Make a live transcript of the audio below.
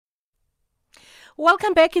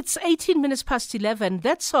Welcome back. It's 18 minutes past 11.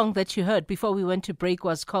 That song that you heard before we went to break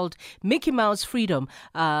was called Mickey Mouse Freedom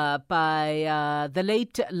by the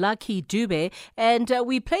late Lucky Dube. And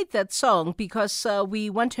we played that song because we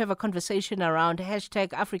want to have a conversation around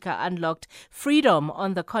hashtag Africa Unlocked Freedom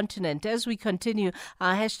on the continent as we continue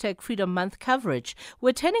our hashtag Freedom Month coverage.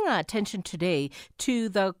 We're turning our attention today to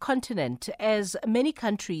the continent as many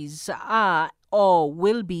countries are or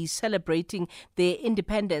will be celebrating their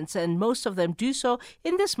independence, and most of them do so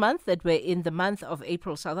in this month that we're in, the month of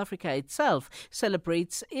April. South Africa itself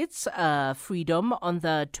celebrates its freedom on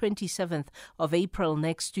the 27th of April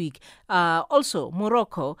next week. Also,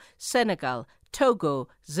 Morocco, Senegal, Togo,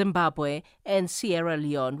 Zimbabwe, and Sierra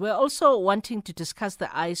Leone. We're also wanting to discuss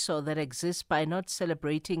the eyesore that exists by not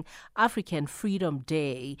celebrating African Freedom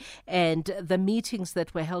Day and the meetings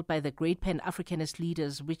that were held by the great Pan-Africanist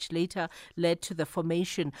leaders, which later led to the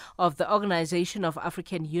formation of the Organization of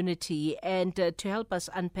African Unity. And to help us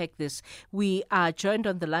unpack this, we are joined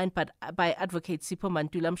on the line by Advocate Sipho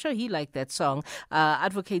Mantula. I'm sure he liked that song.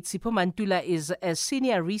 Advocate Sipho Mantula is a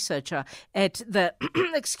senior researcher at the,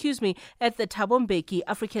 at the Thabo Mbeki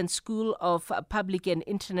African School of Public and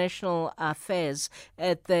International Affairs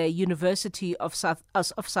at the University of South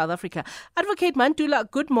Africa. Advocate Mantula,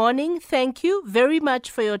 good morning. Thank you very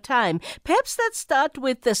much for your time. Perhaps let's start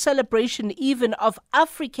with the celebration even of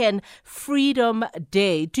African Freedom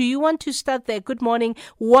Day. Do you want to start there? Good morning.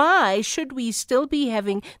 Why should we still be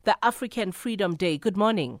having the African Freedom Day? Good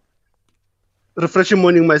morning. Refreshing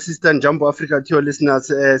morning, my sister, and Jumbo Africa to your listeners,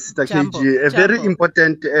 Sister KG. Very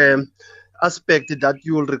important aspect that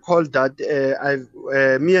you will recall that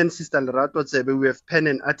me and Sister Lerato Tsebe, we have penned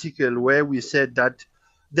an article where we said that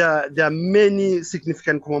there are many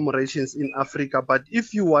significant commemorations in Africa, but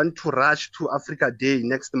if you want to rush to Africa Day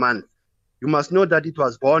next month, you must know that it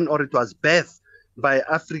was born or it was birthed by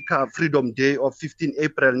Africa Freedom Day of 15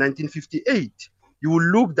 April 1958. You will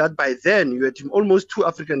look that by then you had almost two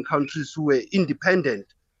African countries who were independent,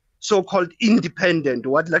 so-called independent,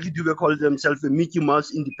 what Lucky Dube called themselves a Mickey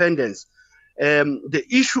Mouse independence. The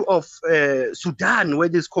issue of Sudan, where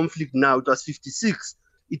there's conflict now, it was 56.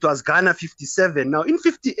 It was Ghana 57. Now, in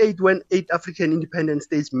 58, when 8 African independent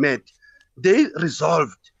states met, they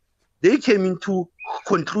resolved. They came into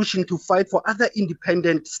conclusion to fight for other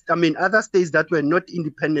other states that were not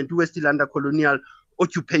independent, who were still under colonial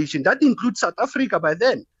occupation. That includes South Africa by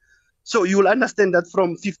then. So you will understand that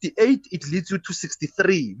from 58, it leads you to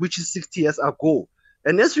 63, which is 60 years ago.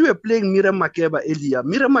 And as we were playing Miriam Makeba earlier,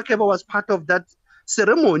 Miriam Makeba was part of that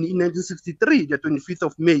ceremony in 1963, the 25th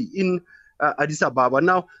of May in Addis Ababa.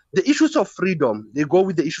 Now, the issues of freedom, they go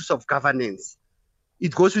with the issues of governance.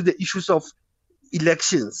 It goes with the issues of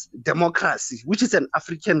elections, democracy, which is an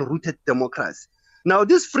African-rooted democracy. Now,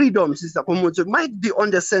 this freedom, Sister Komoto, might be on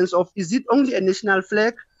the sense of, is it only a national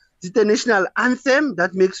flag? Is it a national anthem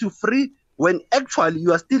that makes you free when actually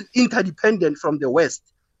you are still interdependent from the West?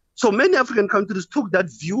 So many African countries took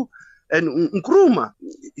that view, and Nkrumah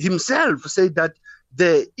himself said that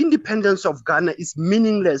the independence of Ghana is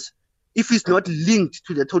meaningless if it's not linked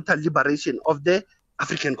to the total liberation of the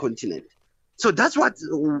African continent. So that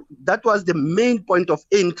was the main point of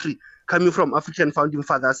entry coming from African founding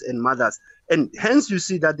fathers and mothers. And hence you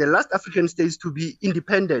see that the last African states to be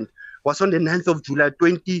independent was on the 9th of July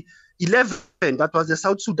 2011. That was the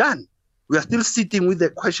South Sudan. We are still sitting with the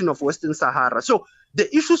question of Western Sahara. So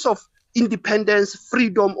the issues of independence,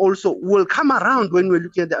 freedom also will come around when we're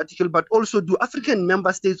looking at the article, but also do African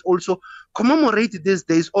member states also commemorate these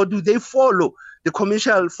days, or do they follow the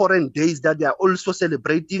commercial foreign days that they are also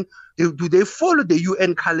celebrating? Do they follow the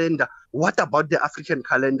UN calendar? What about the African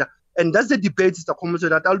calendar? And that's the debate, Mr. Komoto,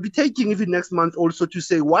 that I'll be taking even next month also to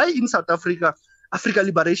say why in South Africa, Africa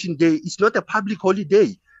Liberation Day is not a public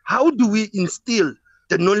holiday. How do we instill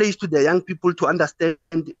the knowledge to the young people to understand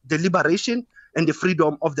the liberation and the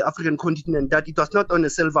freedom of the African continent, that it was not on a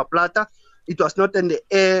silver platter, it was not in the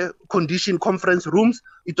air-conditioned conference rooms,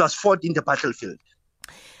 it was fought in the battlefield.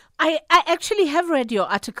 I actually have read your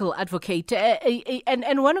article, Advocate,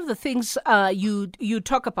 and one of the things you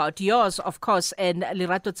talk about, yours, of course, and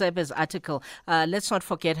Lerato Tsebe's article, let's not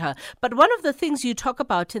forget her, but one of the things you talk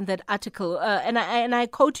about in that article, and I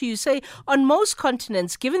quote you, say, on most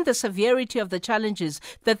continents, given the severity of the challenges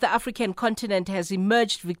that the African continent has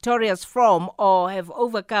emerged victorious from or have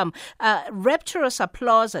overcome, rapturous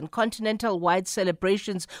applause and continental-wide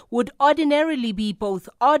celebrations would ordinarily be both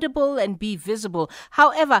audible and be visible.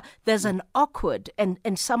 However, there's an awkward and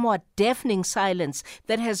somewhat deafening silence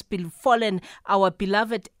that has befallen our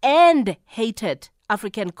beloved and hated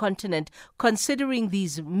African continent, considering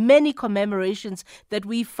these many commemorations that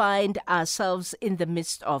we find ourselves in the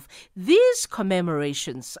midst of. These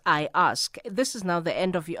commemorations, I ask, this is now the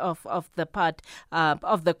end of the part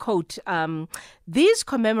of the quote. These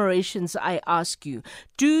commemorations, I ask you,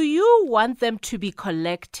 do you want them to be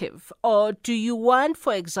collective, or do you want,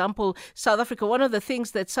 for example, South Africa? One of the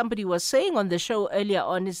things that somebody was saying on the show earlier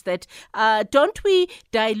on is that don't we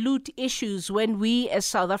dilute issues when we as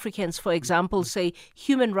South Africans, for example, say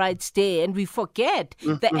Human Rights Day, and we forget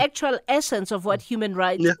the actual essence of what Human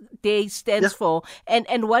Rights Day stands for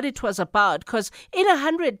and what it was about? Because in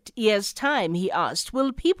 100 years' time, he asked,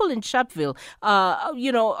 will people in Sharpeville,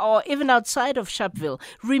 or even outside of Sharpeville,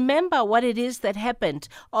 remember what it is that happened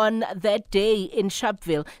on that day in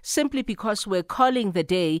Sharpeville simply because we're calling the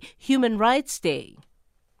day Human Rights Day?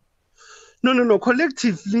 No.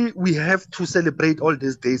 Collectively, we have to celebrate all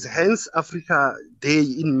these days. Hence, Africa Day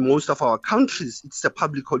in most of our countries, it's a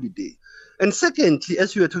public holiday. And secondly,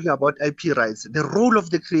 as we were talking about IP rights, the role of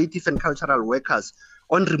the creative and cultural workers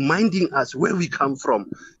on reminding us where we come from,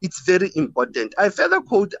 it's very important. I further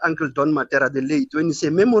quote Uncle Don Matera the late when he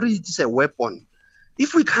said, memory is a weapon.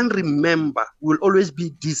 If we can't remember, we'll always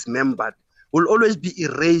be dismembered. We'll always be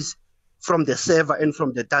erased from the server and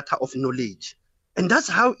from the data of knowledge. And that's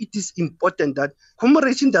how it is important that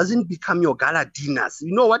commemoration doesn't become your gala dinners.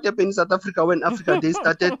 You know what happened in South Africa when Africa Day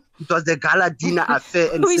started? It was the gala dinner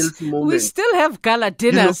affair and selfie moment. We still have gala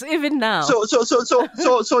dinners even now. So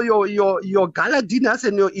your gala dinners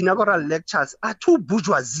and your inaugural lectures are too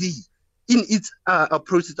bourgeoisie in its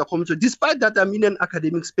approach to the community. Despite that, I'm in an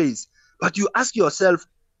academic space. But you ask yourself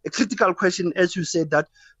a critical question, as you said, that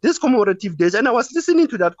these commemorative days, and I was listening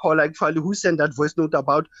to that call actually who sent that voice note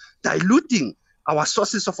about diluting our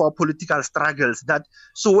sources of our political struggles, that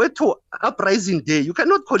Soweto Uprising Day, you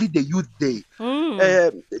cannot call it the Youth Day.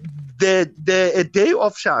 The Day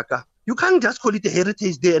of Shaka, you can't just call it a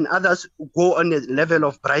Heritage Day and others go on a level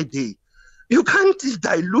of Pride Day. You can't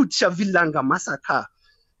dilute Shavilanga Massacre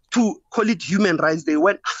to call it Human Rights Day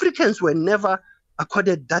when Africans were never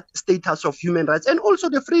accorded that status of human rights, and also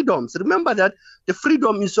the freedoms. Remember that the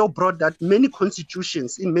freedom is so broad that many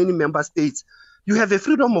constitutions in many member states, you have a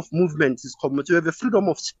freedom of movement, you have a freedom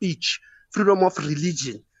of speech, freedom of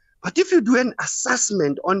religion. But if you do an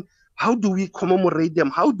assessment on how do we commemorate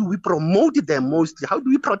them, how do we promote them mostly, how do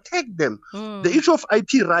we protect them, the issue of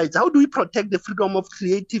IP rights, how do we protect the freedom of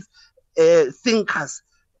creative thinkers,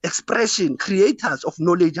 expression, creators of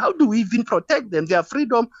knowledge, how do we even protect them? Their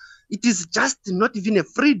freedom, it is just not even a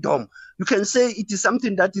freedom. You can say it is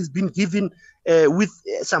something that is been given with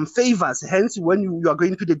some favors. Hence, when you are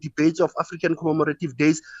going to the debates of African commemorative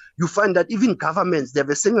days, you find that even governments, they have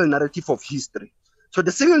a single narrative of history. So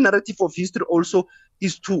the single narrative of history also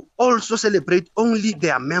is to also celebrate only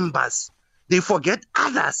their members. They forget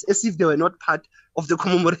others as if they were not part of the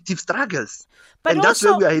commemorative struggles. But and that's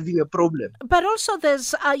where we are having a problem. But also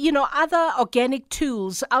there's, other organic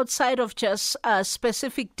tools outside of just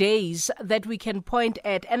specific days that we can point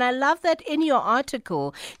at. And I love that in your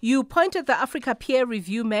article, you pointed the Africa Peer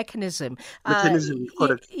Review Mechanism.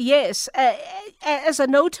 Correct. Yes, as a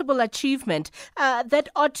notable achievement that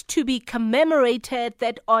ought to be commemorated,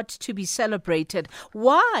 that ought to be celebrated.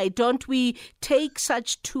 Why don't we take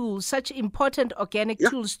such tools, such important organic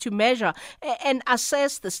tools to measure and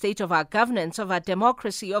assess the state of our governance, of our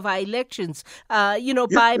democracy, of our elections, by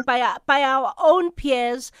our own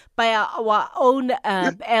peers, by our own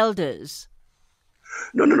elders?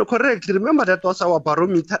 No, correct. Remember that was our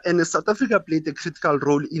barometer, and South Africa played a critical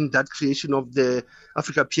role in that creation of the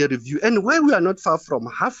Africa Peer Review. And where we are not far from,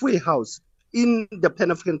 halfway house in the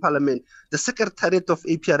Pan-African Parliament, the Secretariat of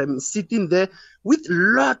APRM is sitting there with a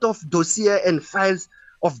lot of dossier and files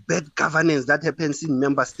of bad governance that happens in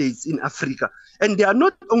member states in Africa. And they are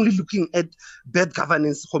not only looking at bad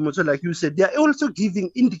governance, like you said, they are also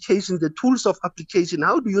giving indications, the tools of application.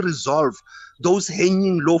 How do you resolve those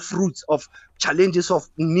hanging low fruits of challenges of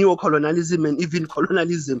neo-colonialism and even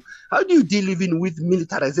colonialism? How do you deal even with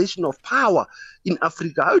militarization of power in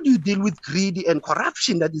Africa? How do you deal with greed and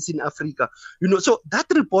corruption that is in Africa? So that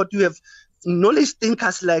report, you have knowledge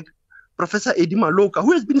thinkers like Professor Eddie Maloka,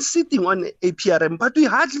 who has been sitting on APRM, but we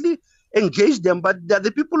hardly engage them. But they're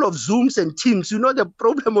the people of Zooms and Teams. The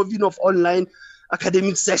problem of online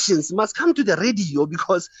academic sessions must come to the radio,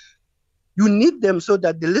 because you need them so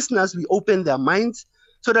that the listeners will open their minds,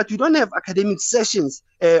 so that you don't have academic sessions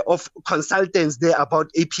of consultants there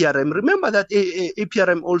about APRM. Remember that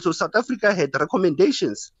APRM also, South Africa had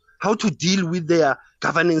recommendations how to deal with their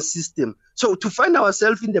governance system. So to find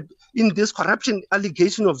ourselves in this corruption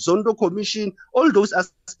allegation of Zondo Commission, all those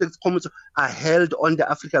aspects are held on the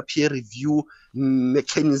Africa peer review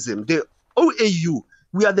mechanism. The OAU,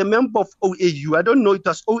 we are the member of OAU. I don't know, it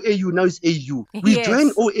was OAU, now it's AU. We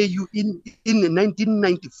joined OAU in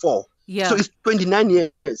 1994. Yeah. So it's 29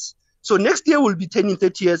 years. So next year we'll be turning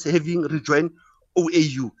 30 years having rejoined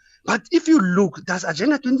OAU. But if you look, does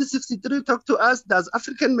Agenda 2063 talk to us? Does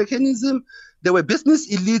African mechanism? There were business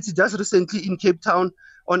elites just recently in Cape Town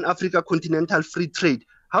on Africa Continental Free Trade.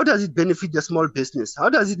 How does it benefit the small business? How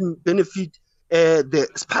does it benefit the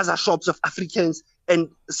spaza shops of Africans and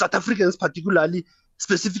South Africans particularly,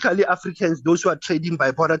 specifically Africans, those who are trading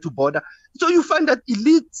by border to border? So you find that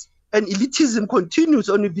elites and elitism continues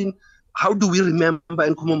on even how do we remember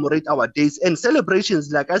and commemorate our days and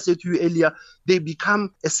celebrations? Like I said to you earlier, they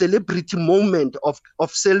become a celebrity moment of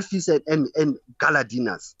selfies and gala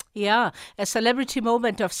dinners. Yeah, a celebrity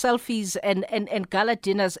moment of selfies and gala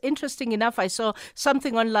dinners. Interesting enough, I saw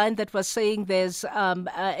something online that was saying there's an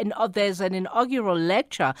inaugural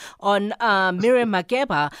lecture on Miriam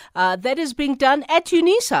Makeba that is being done at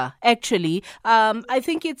UNISA, actually. I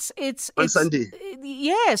think it's on Sunday.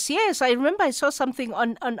 Yes. I remember I saw something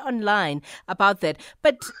online about that.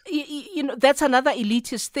 But that's another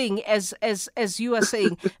elitist thing, as you are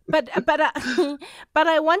saying. But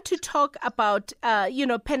I want to talk about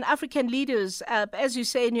Pan-African leaders, as you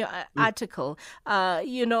say in your article.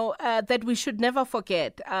 That we should never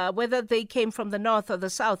forget, whether they came from the north or the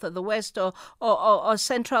south or the west or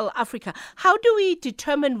Central Africa. How do we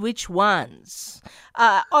determine which ones,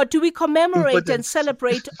 or do we commemorate and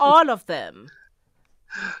celebrate all of them?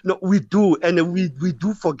 No, we do, and we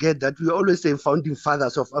do forget that. We always say founding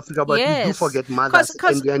fathers of Africa, but we do forget mothers.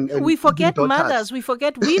 And we forget mothers, we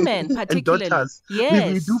forget women particularly. And daughters.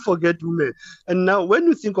 Yes. We do forget women. And now when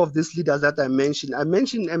you think of these leaders that I mentioned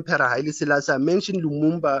Emperor Haile Selassie, I mentioned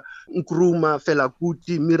Lumumba, Nkrumah, Fela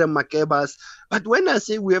Kuti, Miriam Makebas. But when I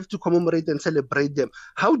say we have to commemorate and celebrate them,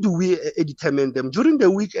 how do we determine them? During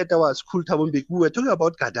the week at our school, Thabo Mbeki, we were talking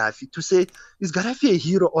about Gaddafi, to say, is Gaddafi a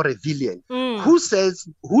hero or a villain? Who sets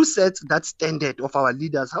that standard of our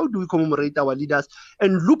leaders? How do we commemorate our leaders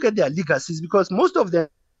and look at their legacies? Because most of them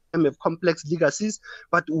have complex legacies,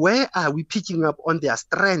 but where are we picking up on their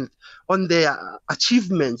strength, on their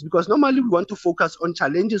achievements? Because normally we want to focus on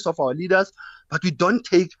challenges of our leaders, but we don't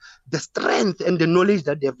take the strength and the knowledge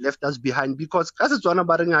that they've left us behind. Because so you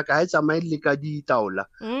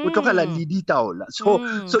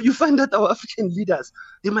find that our African leaders,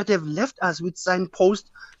 they might have left us with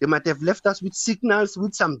signposts, they might have left us with signals,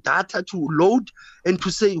 with some data to load and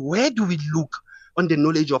to say, where do we look on the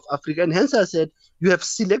knowledge of Africa? And hence I said, you have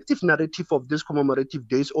selective narrative of these commemorative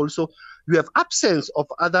days also. You have absence of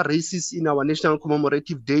other races in our national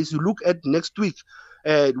commemorative days. You look at next week,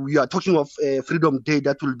 we are talking of Freedom Day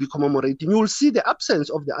that will be commemorating. You will see the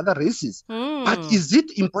absence of the other races. But is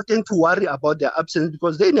it important to worry about their absence?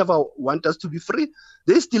 Because they never want us to be free.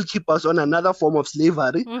 They still keep us on another form of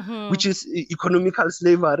slavery, which is economical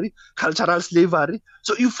slavery, cultural slavery.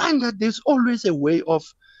 So you find that there's always a way of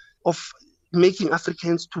making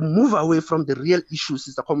Africans to move away from the real issues,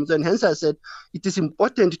 Sister Commons. And hence I said it is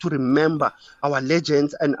important to remember our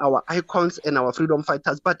legends and our icons and our freedom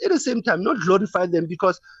fighters, but at the same time not glorify them,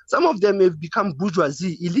 because some of them have become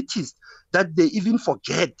bourgeoisie, elitist, that they even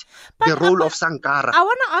forget the role of Sankara. I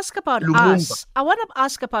want to ask about Lumumba. us. I want to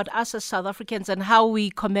ask about us as South Africans and how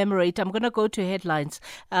we commemorate. I'm going to go to headlines.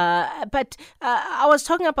 But I was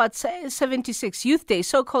talking about 76 Youth Day,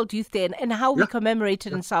 so-called Youth Day, and how we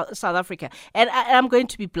commemorated in South Africa. And I'm going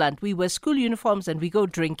to be blunt. We wear school uniforms and we go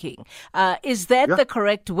drinking. Is that the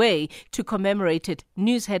correct way to commemorate it?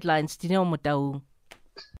 News headlines, Dineo Motau.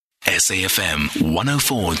 SAFM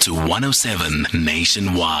 104 to 107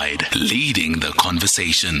 nationwide, leading the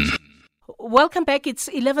conversation. Welcome back. It's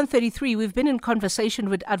 11:33. We've been in conversation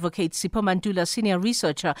with Advocate Sipho Mantula, senior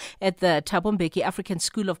researcher at the Thabo Mbeki African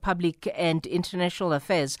School of Public and International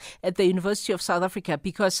Affairs at the University of South Africa,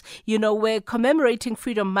 because, we're commemorating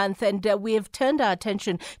Freedom Month and we have turned our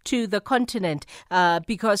attention to the continent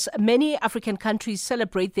because many African countries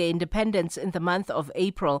celebrate their independence in the month of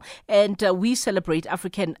April, and we celebrate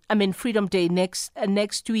Freedom Day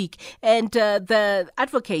next week. And the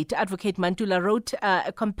Advocate Mantula wrote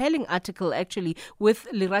a compelling article actually, with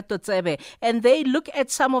Lerato Tsebe. And they look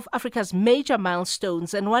at some of Africa's major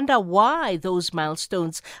milestones and wonder why those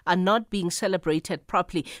milestones are not being celebrated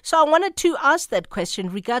properly. So I wanted to ask that question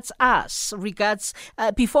regards us,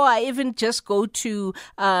 before I even just go to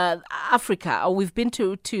Africa, or we've been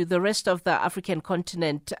to the rest of the African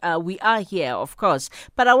continent. We are here, of course.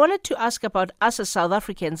 But I wanted to ask about us as South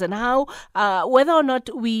Africans and how, whether or not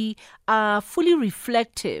we are fully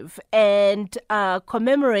reflective and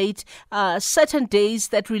commemorate certain days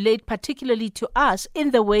that relate particularly to us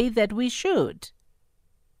in the way that we should.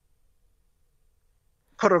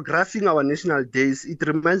 Choreographing our national days, it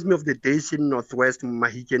reminds me of the days in Northwest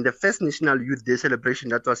Mahikeng, the first National Youth Day celebration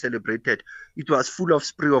that was celebrated. It was full of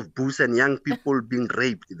spray of booze and young people being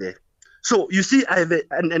raped there. So you see, I have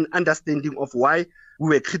an understanding of why we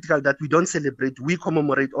were critical that we don't celebrate, we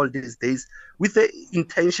commemorate all these days with the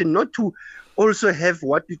intention not to also have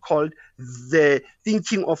what we call the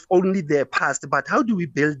thinking of only the past, but how do we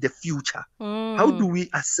build the future? How do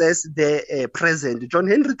we assess the present? John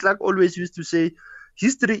Henry Clark always used to say,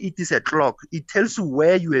 history, it is a clock. It tells you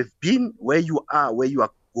where you have been, where you are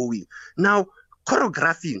going. Now,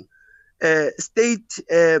 choreographing, state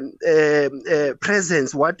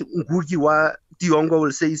presence, what Ngugi wa Tiongo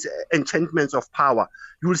will say is enchantments of power.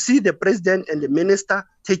 You will see the president and the minister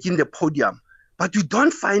taking the podium, but you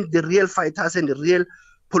don't find the real fighters and the real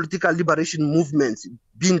political liberation movements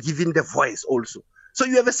being given the voice also. So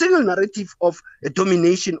you have a single narrative of a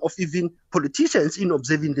domination of even politicians in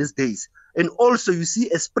observing these days. And also you see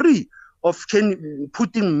a spree of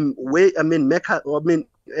putting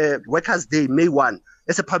Workers' Day, May 1,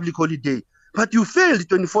 as a public holiday. But you failed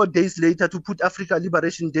 24 days later to put Africa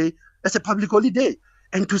Liberation Day as a public holiday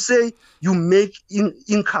and to say you make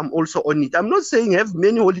income also on it. I'm not saying have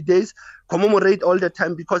many holidays, commemorate all the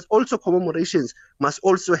time, because also commemorations must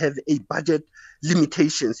also have a budget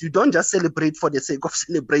limitations. You don't just celebrate for the sake of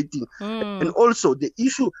celebrating. And also the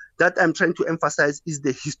issue that I'm trying to emphasize is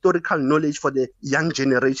the historical knowledge for the young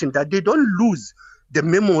generation, that they don't lose the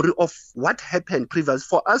memory of what happened previous.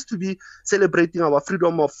 For us to be celebrating our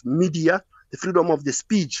freedom of media, the freedom of the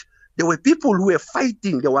speech, there were people who were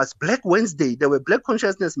fighting. There was Black Wednesday. There were Black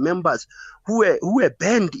Consciousness members who were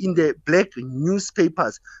banned in the Black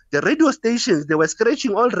newspapers. The radio stations, they were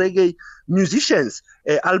scratching all reggae musicians'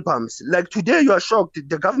 albums. Like today, you are shocked.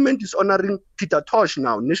 The government is honoring Peter Tosh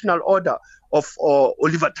now, National Order of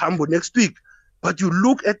Oliver Tambo next week. But you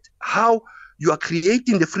look at how you are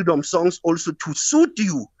creating the freedom songs also to suit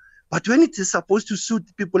you. But when it is supposed to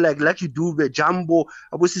suit people like Lucky Dube, Jambo,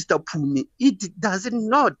 Abu Sister Pumi, it does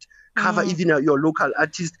not cover even your local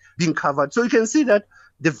artist being covered. So you can see that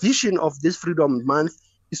the vision of this Freedom Month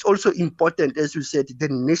is also important, as you said, the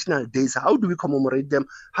national days. How do we commemorate them?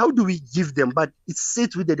 How do we give them? But it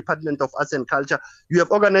sits with the Department of Arts and Culture. You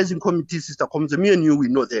have organizing committees, Sister Komzo, me and you, we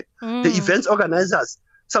know that. The events organizers,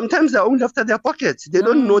 sometimes they're only after their pockets. They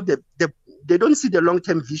don't know they don't see the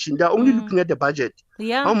long-term vision. They're only looking at the budget.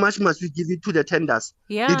 Yeah. How much must we give it to the tenders?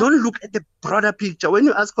 Yeah. They don't look at the broader picture. When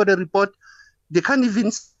you ask for the report, they can't even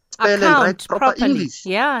spell and write proper properly. English.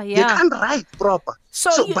 Yeah. They can't write proper.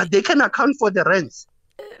 But they can account for the rents.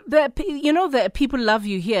 The people love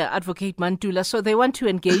you here, Advocate Mantula, so they want to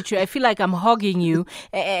engage you. I feel like I'm hogging you,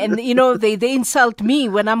 and they insult me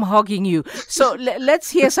when I'm hogging you. So let's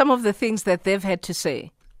hear some of the things that they've had to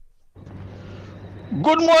say.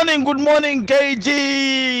 Good morning,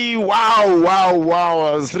 KG.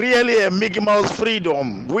 Wow. It's really a Mickey Mouse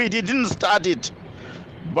freedom. We didn't start it,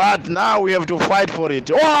 but now we have to fight for it.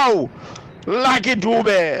 Wow, Lucky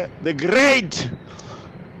Dube, the great.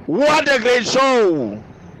 What a great show.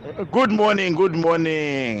 Good morning.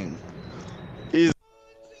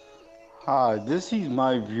 Hi, this is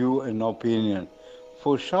my view and opinion.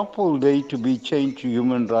 For Shuffle Day to be changed to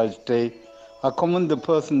Human Rights Day, I commend the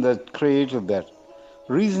person that created that.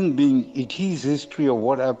 Reason being, it is history of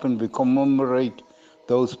what happened. We commemorate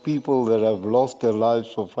those people that have lost their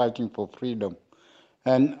lives for fighting for freedom.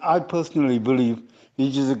 And I personally believe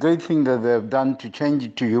it is a great thing that they have done to change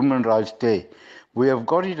it to Human Rights Day. We have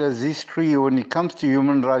got it as history. When it comes to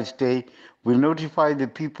Human Rights Day, we notify the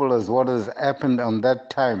people as what has happened on that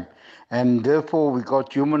time. And therefore, we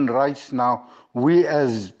got human rights now. We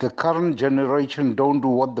as the current generation don't do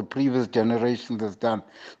what the previous generation has done.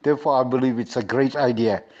 Therefore, I believe it's a great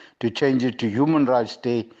idea to change it to Human Rights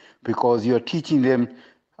Day, because you're teaching them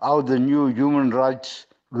how the new human rights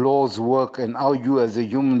laws work and how you as a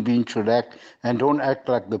human being should act, and don't act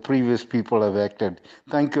like the previous people have acted.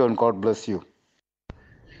 Thank you and God bless you.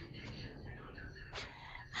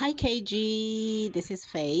 Hi KG, this is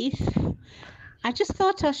Faith. I just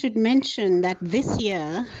thought I should mention that this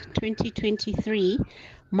year, 2023,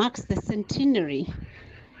 marks the centenary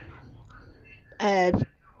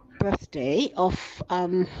birthday of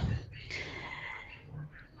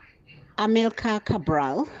Amilcar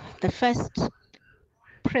Cabral, the first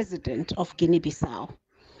president of Guinea-Bissau,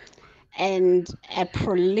 and a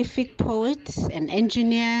prolific poet, an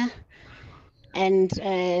engineer, and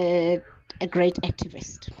a great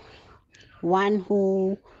activist. One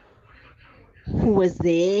who was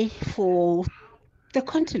there for the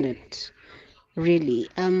continent, really.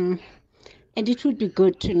 And it would be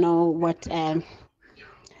good to know what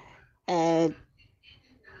Mr.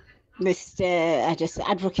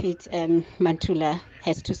 Advocate Mantula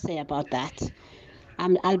has to say about that.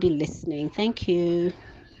 I'll be listening. Thank you.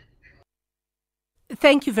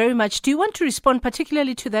 Thank you very much. Do you want to respond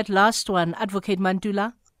particularly to that last one, Advocate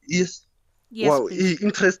Mantula? Yes. Yes, wow,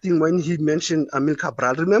 interesting when he mentioned Amilcar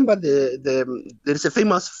Cabral. Remember, there is a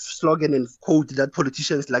famous slogan and quote that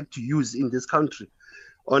politicians like to use in this country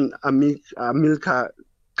on Amilcar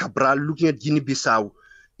Cabral looking at Guinea-Bissau.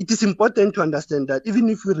 It is important to understand that even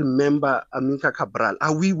if we remember Amilcar Cabral,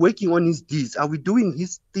 are we working on his deeds? Are we doing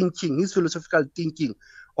his thinking, his philosophical thinking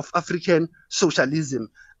of African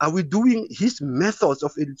socialism? Are we doing his methods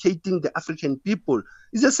of educating the African people?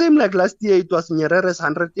 It's the same like last year, it was Nyerere's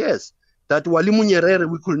 100 years. That Walimu Nyerere,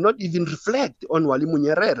 we could not even reflect on Walimu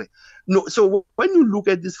Nyerere. No, so when you look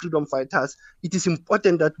at these freedom fighters, it is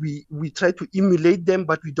important that we try to emulate them,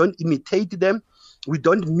 but we don't imitate them. We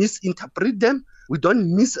don't misinterpret them. We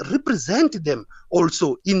don't misrepresent them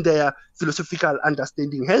also in their philosophical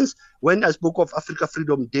understanding. Hence, when I spoke of Africa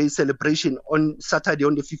Freedom Day celebration on Saturday,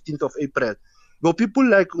 on the 15th of April, well, people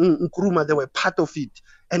like Nkrumah, they were part of it.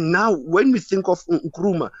 And now when we think of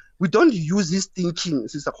Nkrumah, we don't use his thinking,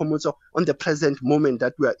 Sister Komoto, on the present moment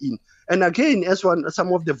that we are in. And again, as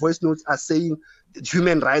some of the voice notes are saying,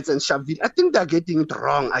 human rights and Sharpeville, I think they're getting it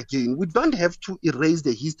wrong again. We don't have to erase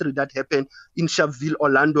the history that happened in Sharpeville,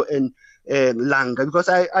 Orlando, and Langa, because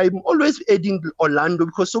I'm always adding Orlando,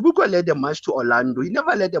 because Sobukwe led the march to Orlando. He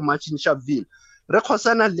never led the march in Sharpeville.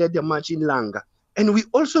 Rekhosana led the march in Langa. And we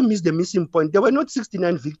also missed the missing point. There were not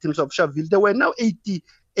 69 victims of Sharpeville. There were now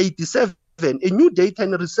 87. A new data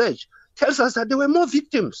and research tells us that there were more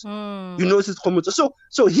victims. You know,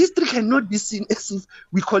 so history cannot be seen as if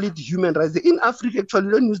we call it human rights. In Africa, actually,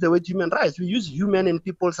 we don't use the word human rights. We use human and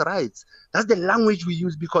people's rights. That's the language we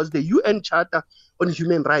use, because the UN Charter on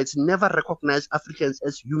Human Rights never recognized Africans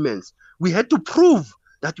as humans. We had to prove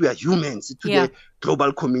that we are humans to the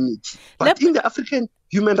global community. But in the African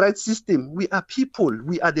human rights system, we are people.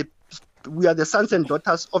 We are the sons and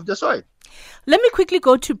daughters of the soil. Let me quickly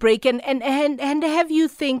go to break and have you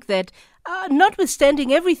think that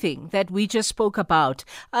notwithstanding everything that we just spoke about,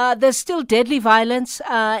 there's still deadly violence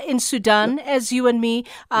in Sudan, as you and me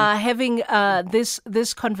having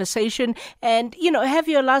this conversation, and have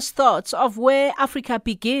your last thoughts of where Africa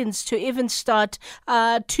begins to even start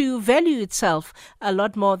to value itself a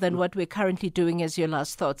lot more than what we're currently doing. As your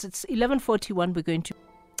last thoughts. It's 11:41. We're going to.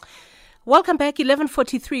 Welcome back,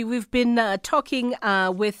 11:43. We've been talking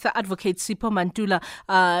with Advocate Sipho Mantula,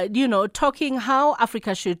 talking how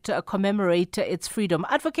Africa should commemorate its freedom.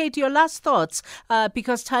 Advocate, your last thoughts,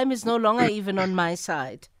 because time is no longer even on my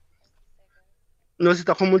side. No,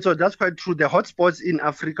 Sister Komunso, that's quite true. The hotspots in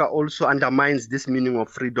Africa also undermines this meaning of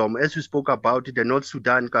freedom. As we spoke about, the North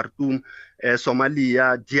Sudan, Khartoum,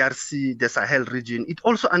 Somalia, DRC, the Sahel region, it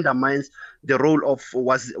also undermines the role of,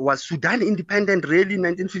 was Sudan independent really in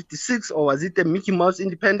 1956, or was it a Mickey Mouse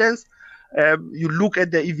independence? You look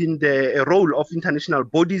at even the role of international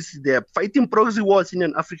bodies, they're fighting proxy wars in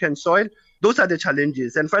an African soil. Those are the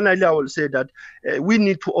challenges. And finally, I will say that we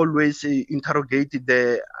need to always interrogate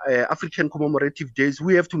the African commemorative days.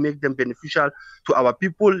 We have to make them beneficial to our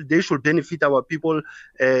people. They should benefit our people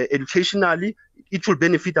educationally. It should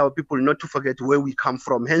benefit our people not to forget where we come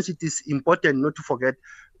from. Hence, it is important not to forget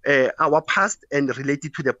our past and relate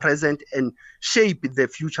it to the present and shape the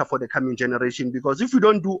future for the coming generation. Because if we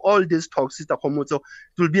don't do all these talks, Sister Komoto,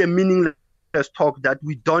 it will be a meaningless talk that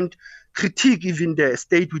we don't critique even the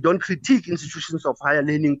state, we don't critique institutions of higher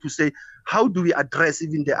learning to say, how do we address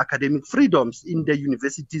even the academic freedoms in the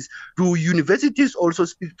universities? Do universities also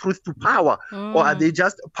speak truth to power, or are they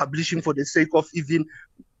just publishing for the sake of even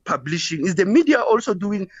publishing? Is the media also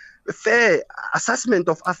doing a fair assessment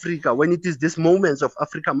of Africa when it is this Moments of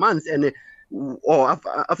Africa month? And or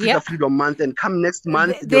Africa Freedom Month, and come next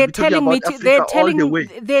month they'll be talking about Africa all the way.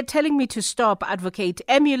 They're telling me to stop, Advocate.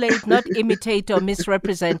 Emulate, not imitate or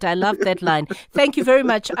misrepresent. I love that line. Thank you very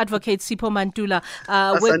much, Advocate Sipho Mantula.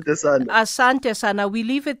 Asante sana. Asante sana. We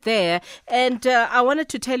leave it there. And I wanted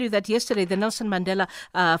to tell you that yesterday the Nelson Mandela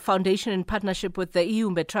Foundation, in partnership with the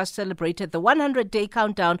Iumbe Trust, celebrated the 100-day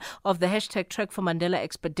countdown of the hashtag Trek for Mandela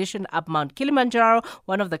expedition up Mount Kilimanjaro.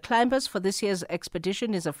 One of the climbers for this year's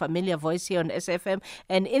expedition is a familiar voice here on SAFM.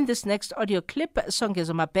 And in this next audio clip,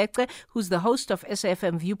 Songezo Mbeki, who's the host of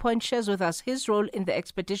SAFM Viewpoint, shares with us his role in the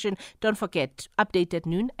expedition. Don't forget, update at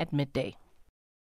noon at midday.